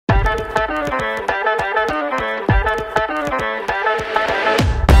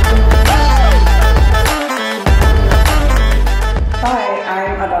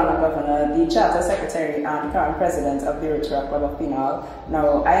Charter Secretary and current President of the Rotaract Club of Penal.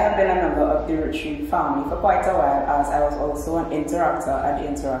 Now, I have been a member of the Rotary family for quite a while, as I was also an interactor at the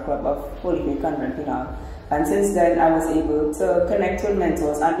Rotaract Club of Penal. And since then, I was able to connect with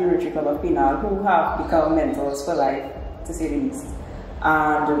mentors at the Rotary Club of Penal who have become mentors for life, to say the least.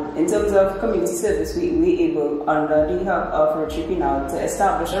 And in terms of community service, we were able, under the help of Rotary Penal, to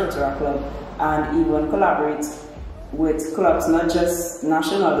establish a Rotaract Club and even collaborate with clubs not just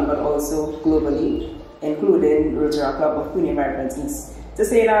nationally but also globally, including Rotaract Club of Penal. To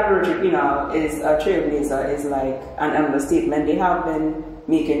say that Rotary Penal is a trailblazer is like an understatement. They have been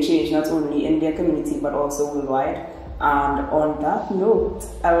making change not only in their community but also worldwide. And on that note,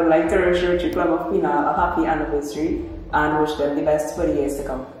 I would like to wish Rotary Club of Penal a happy anniversary and wish them the best for the years to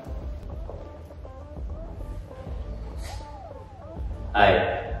come.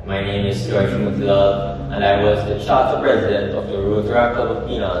 Hi. My name is George Mutilal, and I was the Charter President of the Rotaract Club of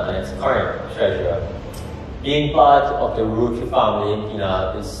Penal and its current Treasurer. Being part of the Rotary family in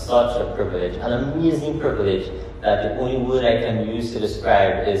Penal is such a privilege, an amazing privilege, that the only word I can use to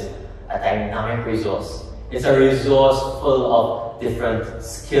describe is a dynamic resource. It's a resource full of different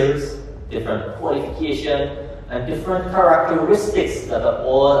skills, different qualifications, and different characteristics that are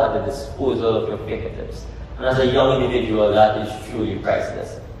all at the disposal of your fingertips. And as a young individual, that is truly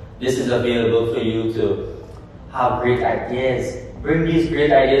priceless. This is available for you to have great ideas, bring these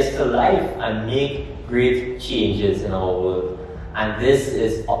great ideas to life and make great changes in our world. And this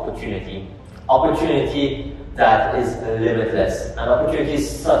is opportunity. Opportunity that is limitless. And opportunity is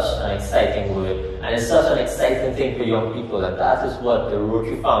such an exciting word. And it's such an exciting thing for young people. And that is what the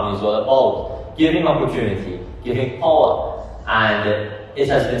Rotary family is all about. Giving opportunity, giving power. And it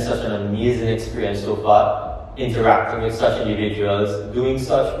has been such an amazing experience so far, interacting with such individuals, doing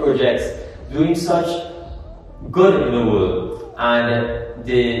such projects, doing such good in the world. And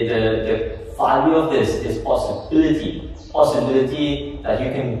the value of this is possibility. Possibility that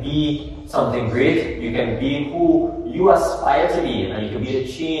you can be something great, you can be who you aspire to be, and you can be the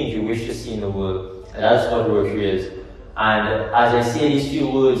change you wish to see in the world. And that's what Rotary is. And as I say these few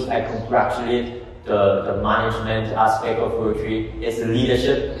words, I congratulate the management aspect of Rotary, its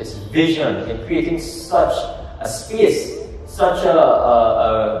leadership, its vision in creating such a space, such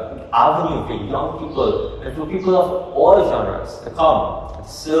a avenue for young people and for people of all genres to come, and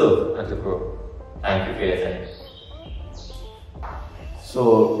serve and to grow. Thank you for your time.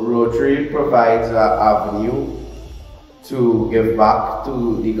 So Rotary provides an avenue to give back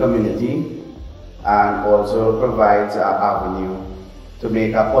to the community and also provides an avenue to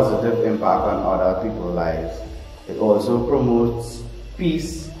make a positive impact on other people's lives. It also promotes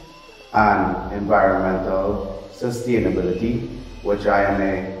peace and environmental sustainability, which I am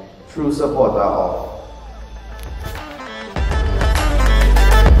a true supporter of.